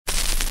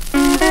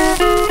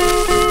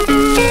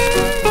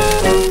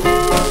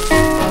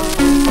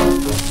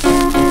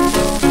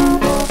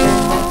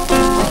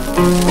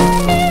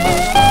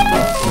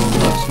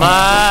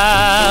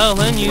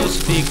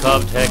speak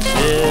of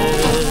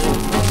Texas,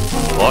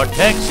 for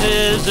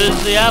Texas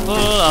is the apple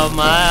of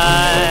my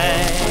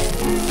eye,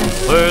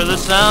 where the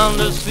sound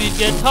of sweet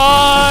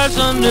guitars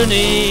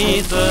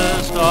underneath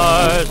the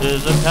stars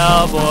is a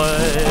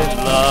cowboy's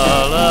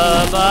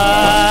lullaby.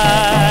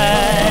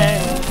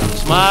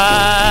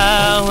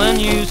 Smile when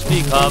you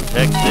speak of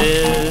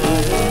Texas,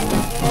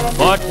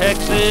 for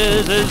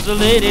Texas is the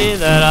lady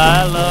that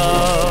I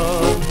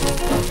love,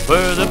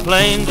 where the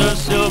plains are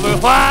silver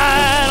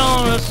white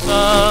on a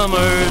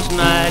summer's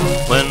night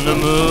when the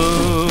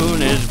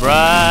moon is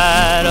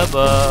bright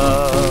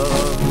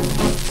above.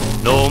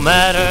 No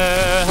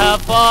matter how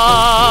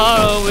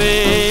far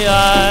away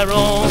I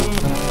roam,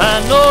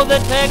 I know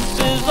that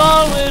Texas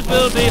always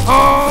will be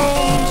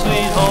home,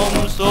 sweet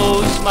home.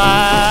 So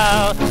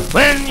smile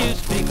when you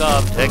speak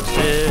of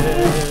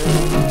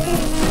Texas.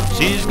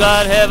 She's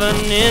got heaven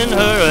in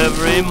her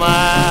every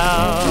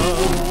mile.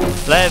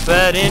 Laugh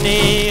at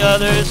any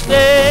other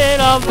state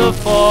of the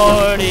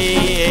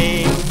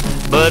 48,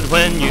 but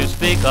when you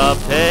speak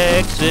of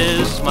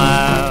Texas,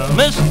 smile.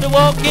 Mr.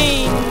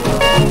 Joaquin.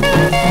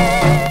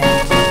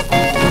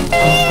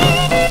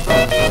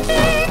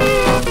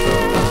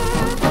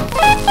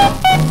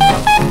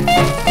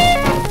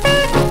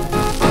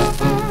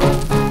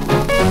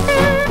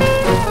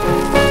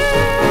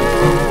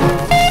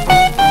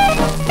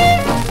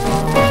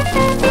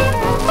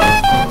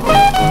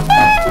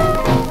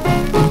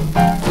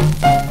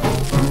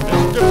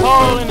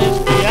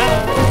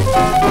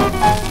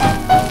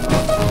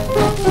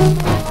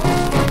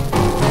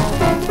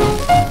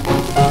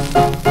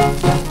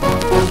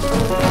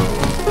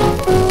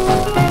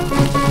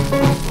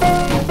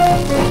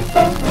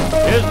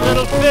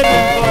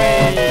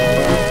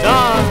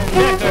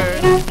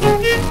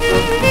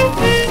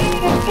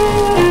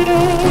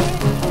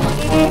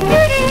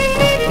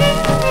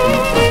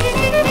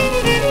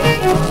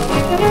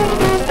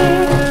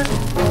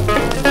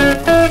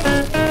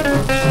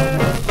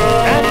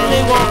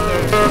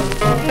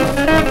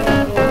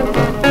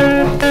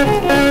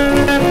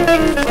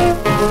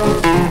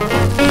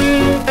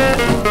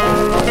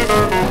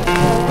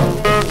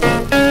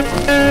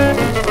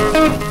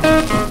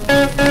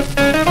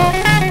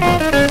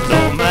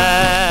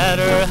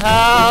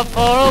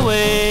 Far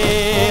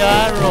away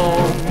I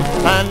roam,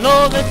 I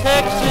know that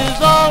Texas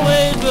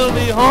always will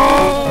be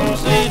home,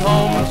 sweet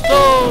home.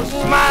 So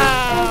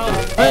smile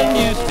when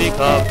you speak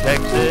of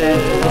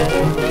Texas.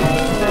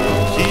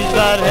 She's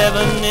got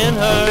heaven in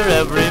her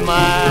every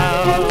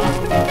mile.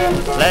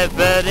 Laugh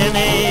at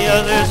any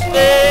other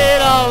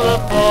state of the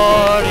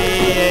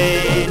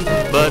 48,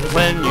 but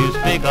when you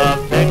speak of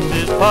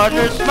Texas,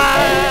 partner,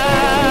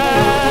 smile.